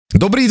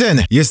Dobrý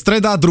deň, je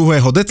streda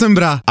 2.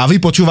 decembra a vy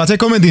počúvate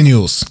Comedy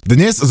News.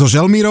 Dnes so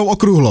Želmírou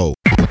Okrúhlou.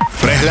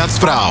 Prehľad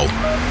správ.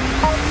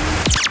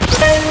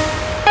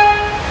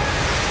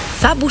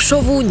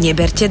 Fabušovu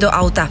neberte do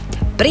auta.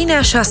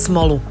 Prináša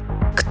smolu.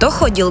 Kto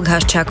chodil k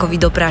Haščákovi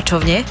do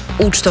práčovne?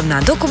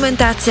 Účtovná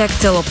dokumentácia k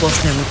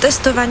celoplošnému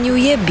testovaniu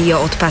je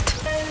bioodpad.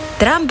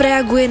 Trump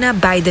reaguje na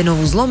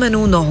Bidenovú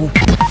zlomenú nohu.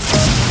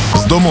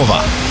 Z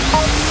domova.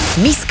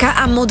 Miska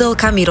a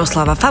modelka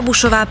Miroslava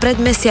Fabušová pred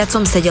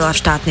mesiacom sedela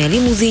v štátnej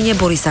limuzíne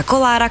Borisa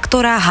Kollára,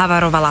 ktorá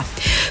havarovala.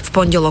 V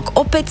pondelok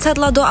opäť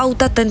sadla do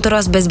auta,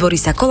 tentoraz bez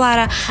Borisa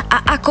Kollára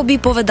a ako by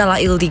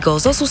povedala Ildiko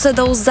so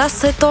susedou,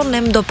 zase to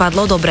nem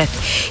dopadlo dobre.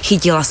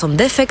 Chytila som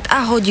defekt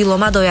a hodilo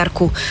ma do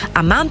jarku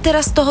a mám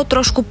teraz z toho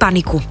trošku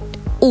paniku.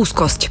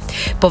 Úzkosť,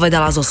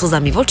 povedala so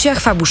slzami v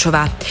očiach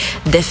Fabušová.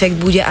 Defekt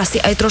bude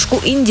asi aj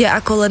trošku inde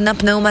ako len na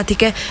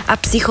pneumatike a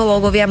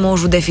psychológovia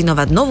môžu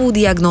definovať novú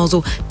diagnózu,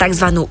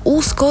 takzvanú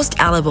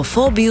úzkosť alebo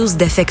fóbiu z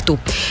defektu.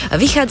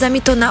 Vychádza mi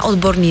to na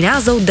odborný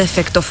názov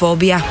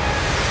defektofóbia.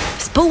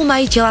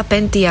 Spolumajiteľa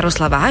Penty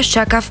Jaroslava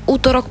Haščáka v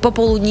útorok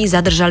popoludní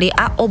zadržali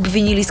a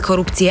obvinili z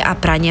korupcie a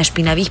prania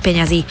špinavých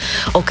peňazí.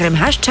 Okrem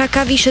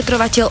Haščáka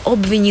vyšetrovateľ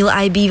obvinil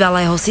aj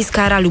bývalého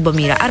siskára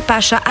Ľubomíra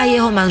Arpáša a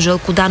jeho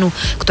manželku Danu,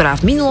 ktorá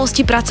v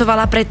minulosti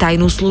pracovala pre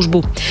tajnú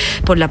službu.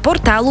 Podľa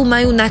portálu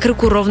majú na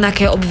krku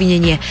rovnaké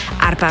obvinenie.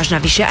 Arpáš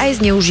navyše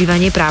aj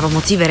zneužívanie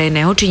právomoci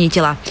verejného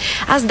činiteľa.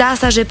 A zdá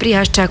sa, že pri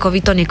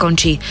Haščákovi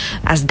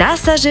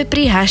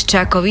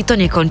to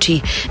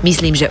nekončí.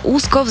 Myslím, že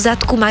úzko v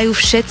zadku majú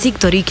všetci,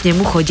 ktorí k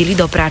nemu chodili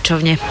do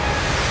práčovne.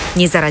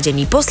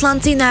 Nezaradení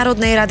poslanci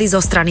Národnej rady zo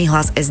strany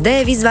Hlas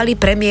SD vyzvali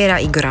premiéra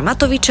Igora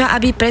Matoviča,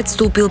 aby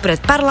predstúpil pred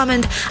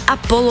parlament a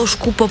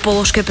položku po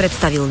položke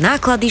predstavil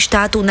náklady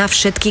štátu na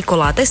všetky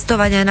kolá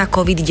testovania na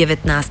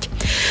COVID-19.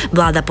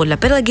 Vláda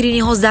podľa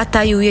Pellegriniho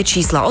zatajuje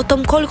čísla o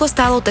tom, koľko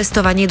stálo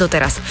testovanie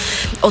doteraz.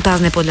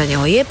 Otázne podľa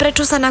neho je,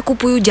 prečo sa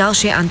nakupujú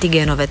ďalšie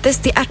antigénové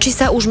testy a či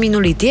sa už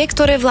minuli tie,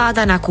 ktoré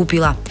vláda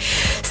nakúpila.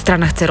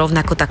 Strana chce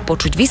rovnako tak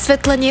počuť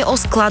vysvetlenie o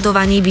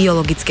skladovaní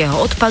biologického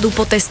odpadu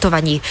po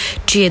testovaní,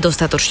 či je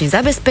dostatočne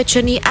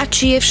zabezpečený a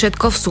či je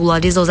všetko v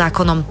súlade so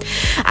zákonom.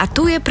 A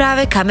tu je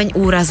práve kameň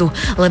úrazu,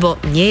 lebo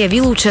nie je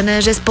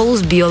vylúčené, že spolu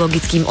s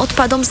biologickým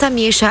odpadom sa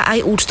mieša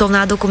aj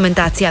účtovná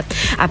dokumentácia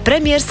a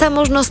premiér sa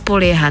možno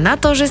spolieha na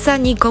to, že sa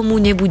nikomu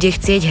nebude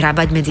chcieť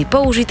hrabať medzi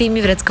použitými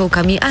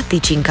vreckovkami a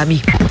tyčinkami.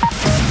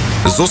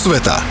 Zo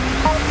sveta.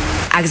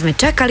 Ak sme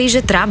čakali,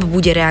 že Trump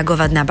bude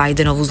reagovať na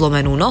Bidenovú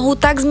zlomenú nohu,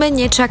 tak sme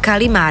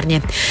nečakali márne.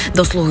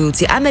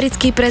 Dosluhujúci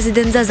americký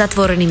prezident za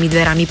zatvorenými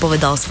dverami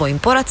povedal svojim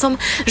poradcom,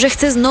 že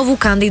chce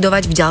znovu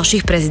kandidovať v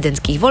ďalších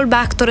prezidentských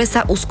voľbách, ktoré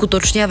sa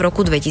uskutočnia v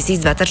roku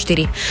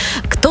 2024.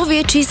 Kto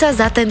vie, či sa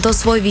za tento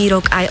svoj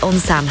výrok aj on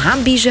sám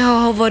hanbí, že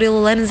ho hovoril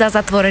len za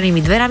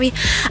zatvorenými dverami,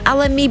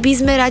 ale my by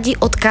sme radi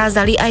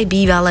odkázali aj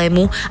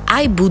bývalému,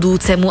 aj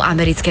budúcemu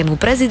americkému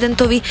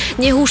prezidentovi,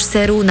 nech už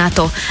serú na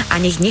to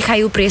a nech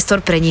nechajú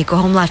priestor pre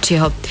niekoho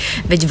mladšieho.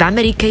 Veď v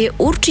Amerike je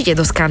určite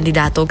dosť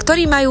kandidátov,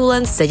 ktorí majú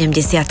len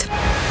 70.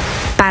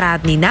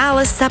 Parádny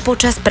nález sa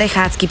počas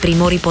prechádzky pri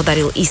mori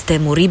podaril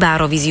istému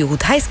rybárovi z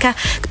juhu Thajska,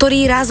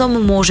 ktorý razom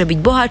môže byť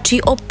bohatší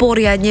o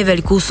poriadne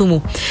veľkú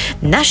sumu.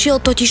 Našiel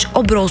totiž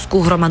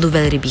obrovskú hromadu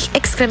veľrybých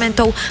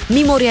exkrementov,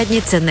 mimoriadne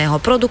cenného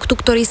produktu,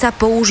 ktorý sa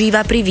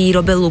používa pri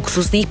výrobe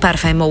luxusných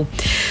parfémov.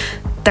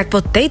 Tak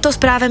po tejto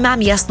správe mám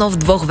jasno v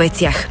dvoch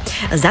veciach.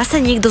 Zase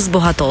niekto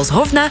zbohatol z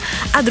hovna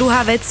a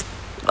druhá vec,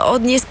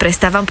 od dnes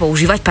prestávam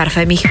používať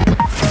parfémy.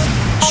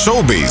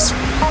 Showbiz.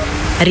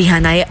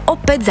 Rihanna je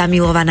opäť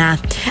zamilovaná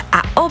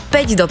a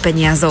opäť do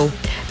peniazov.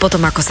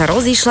 Potom ako sa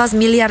rozišla s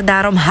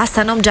miliardárom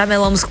Hassanom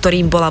Jamelom, s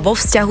ktorým bola vo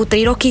vzťahu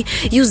 3 roky,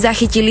 ju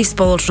zachytili v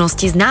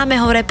spoločnosti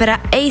známeho repera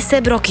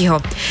A$AP Rockyho.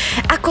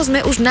 Ako sme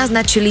už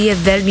naznačili, je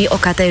veľmi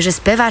okaté, že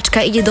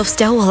speváčka ide do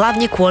vzťahu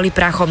hlavne kvôli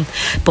prachom.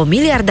 Po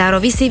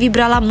miliardárovi si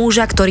vybrala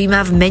muža, ktorý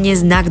má v mene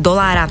znak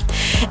dolára.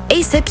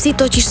 A$AP si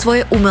totiž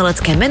svoje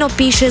umelecké meno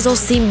píše so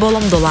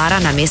symbolom dolára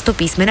namiesto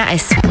písmena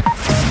S.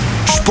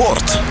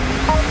 Šport.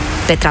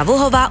 Petra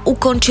Vlhová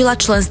ukončila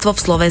členstvo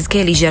v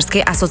Slovenskej lyžiarskej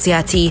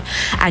asociácii.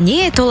 A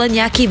nie je to len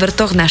nejaký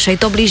vrtoch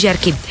našej top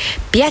lyžiarky.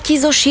 5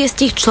 zo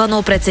 6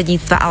 členov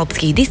predsedníctva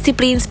alpských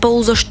disciplín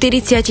spolu so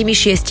 46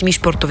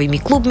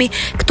 športovými klubmi,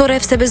 ktoré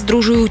v sebe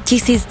združujú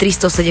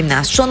 1317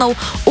 členov,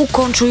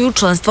 ukončujú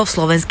členstvo v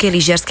Slovenskej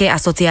lyžiarskej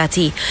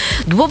asociácii.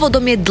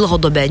 Dôvodom je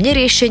dlhodobé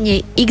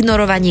neriešenie,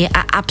 ignorovanie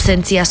a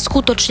absencia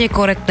skutočne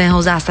korektného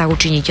zásahu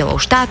činiteľov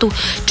štátu,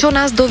 čo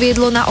nás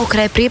doviedlo na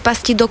okraj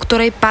priepasti, do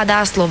ktorej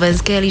padá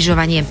slovenské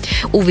lyžovanie.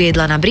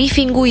 Uviedla na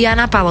briefingu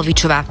Jana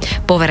Palovičová,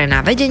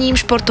 poverená vedením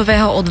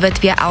športového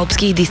odvetvia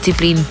alpských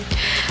disciplín.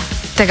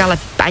 Tak ale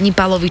pani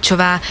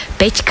Palovičová,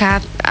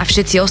 Peťka a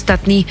všetci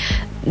ostatní,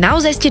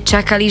 naozaj ste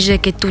čakali, že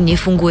keď tu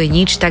nefunguje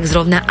nič, tak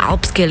zrovna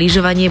alpské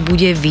lyžovanie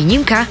bude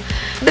výnimka?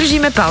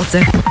 Držíme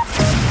palce.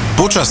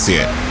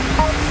 Počasie.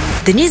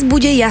 Dnes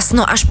bude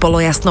jasno až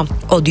polojasno.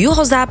 Od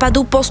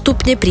juhozápadu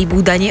postupne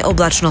pribúdanie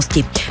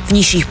oblačnosti. V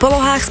nižších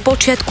polohách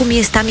spočiatku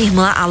miestami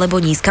hmla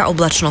alebo nízka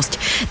oblačnosť.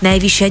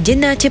 Najvyššia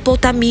denná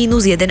teplota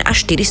 -1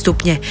 až 4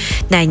 stupne.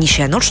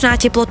 Najnižšia nočná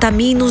teplota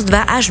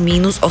 -2 až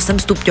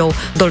 -8 stupňov.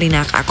 V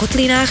dolinách a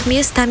kotlinách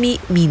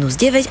miestami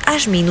 -9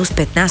 až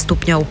 -15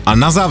 stupňov. A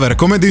na záver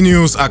Comedy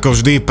News, ako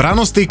vždy,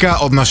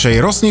 pranostika od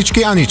našej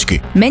Rosničky Aničky.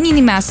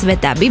 Meniny má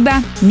svätá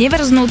Biba,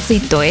 nevrznúť si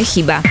to je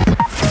chyba.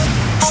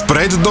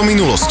 Vpred do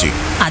minulosti.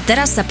 A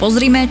teraz sa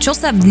pozrime, čo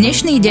sa v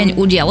dnešný deň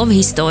udialo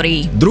v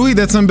histórii. 2.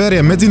 december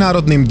je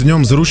Medzinárodným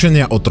dňom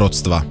zrušenia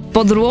otroctva.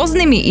 Pod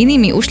rôznymi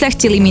inými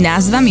ušľachtilými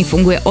názvami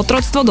funguje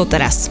otroctvo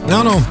doteraz.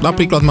 Áno,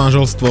 napríklad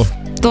manželstvo.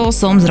 To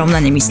som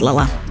zrovna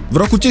nemyslela. V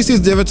roku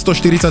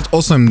 1948,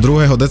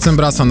 2.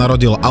 decembra, sa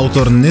narodil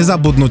autor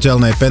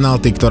nezabudnutelnej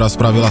penalty, ktorá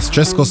spravila z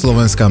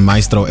Československa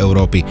majstrov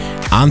Európy,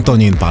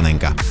 Antonín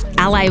Panenka.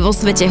 Ale aj vo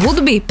svete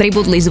hudby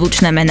pribudli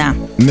zvučné mená.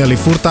 Nelly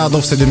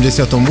Furtado v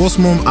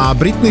 78. a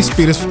Britney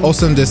Spears v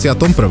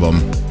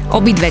 81.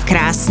 Obidve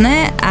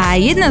krásne a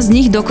jedna z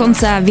nich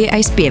dokonca vie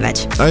aj spievať.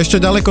 A ešte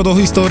ďaleko do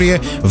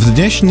histórie, v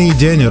dnešný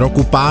deň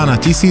roku pána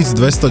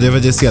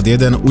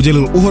 1291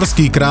 udelil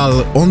uhorský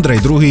kráľ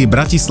Ondrej II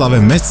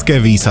Bratislave mestské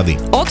výsady.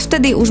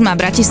 Odvtedy už má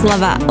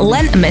Bratislava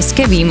len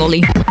mestské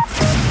výmoly.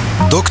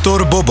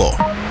 Doktor Bobo.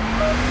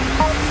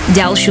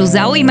 Ďalšiu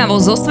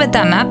zaujímavosť zo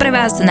sveta má pre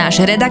vás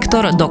náš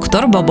redaktor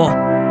Doktor Bobo.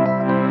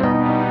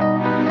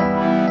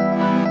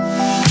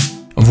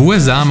 V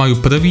USA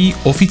majú prvý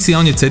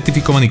oficiálne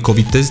certifikovaný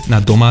COVID test na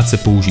domáce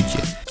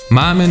použitie.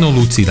 Má meno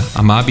Lucida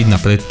a má byť na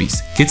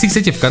predpis, keď si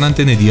chcete v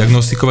karanténe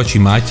diagnostikovať, či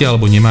máte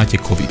alebo nemáte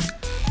COVID.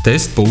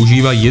 Test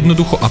používa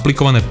jednoducho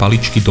aplikované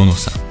paličky do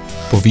nosa.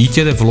 Po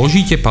výtere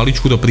vložíte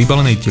paličku do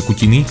pribalenej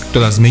tekutiny,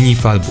 ktorá zmení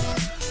farbu.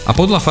 A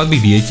podľa farby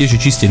viete, že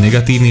či ste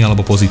negatívny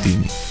alebo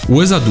pozitívny.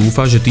 USA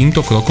dúfa, že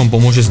týmto krokom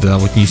pomôže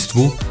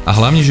zdravotníctvu a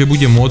hlavne, že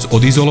bude môcť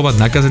odizolovať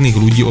nakazených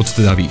ľudí od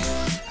zdravých.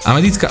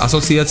 Americká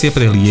asociácia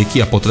pre lieky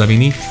a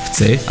potraviny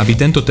chce, aby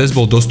tento test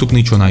bol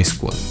dostupný čo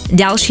najskôr.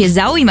 Ďalšie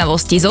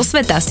zaujímavosti zo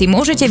sveta si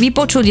môžete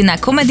vypočuť na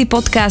Comedy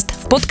Podcast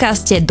v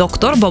podcaste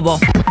Doktor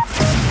Bobo.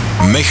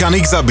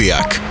 Mechanik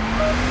zabijak.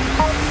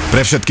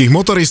 Pre všetkých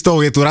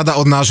motoristov je tu rada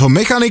od nášho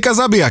mechanika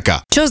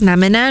zabijaka. Čo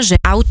znamená, že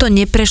auto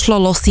neprešlo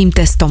losím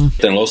testom.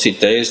 Ten losí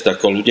test,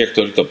 ako ľudia,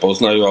 ktorí to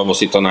poznajú alebo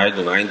si to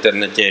nájdu na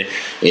internete,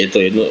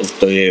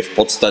 to je v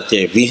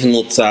podstate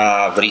vyhnúť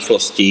sa v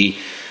rýchlosti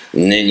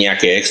nie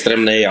nejakej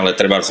extrémnej, ale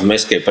treba v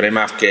mestskej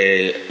premávke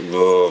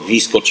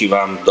vyskočí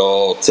vám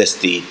do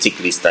cesty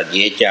cyklista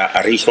dieťa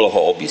a rýchlo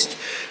ho obísť.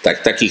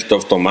 Tak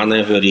takýchto v tom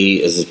manéveri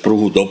z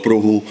pruhu do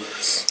pruhu,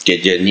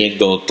 keď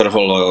niekto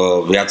trhol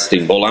viac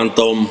tým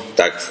volantom,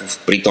 tak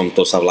pri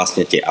tomto sa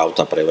vlastne tie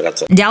auta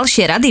prevracajú.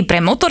 Ďalšie rady pre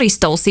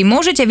motoristov si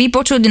môžete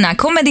vypočuť na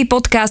Comedy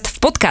Podcast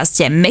v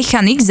podcaste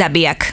Mechanik zabijak.